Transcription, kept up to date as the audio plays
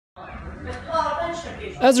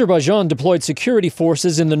Azerbaijan deployed security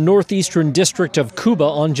forces in the northeastern district of Quba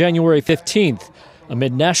on January 15th,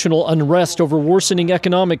 amid national unrest over worsening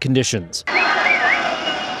economic conditions.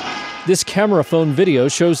 This camera phone video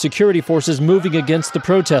shows security forces moving against the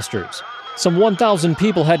protesters. Some 1,000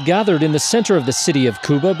 people had gathered in the center of the city of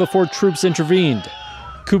Quba before troops intervened.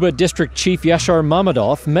 Quba District Chief Yashar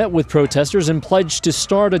Mamadov met with protesters and pledged to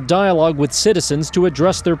start a dialogue with citizens to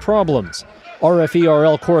address their problems.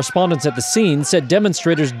 RFERL correspondents at the scene said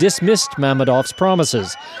demonstrators dismissed Mamadov's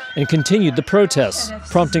promises and continued the protests,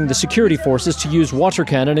 prompting the security forces to use water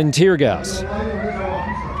cannon and tear gas.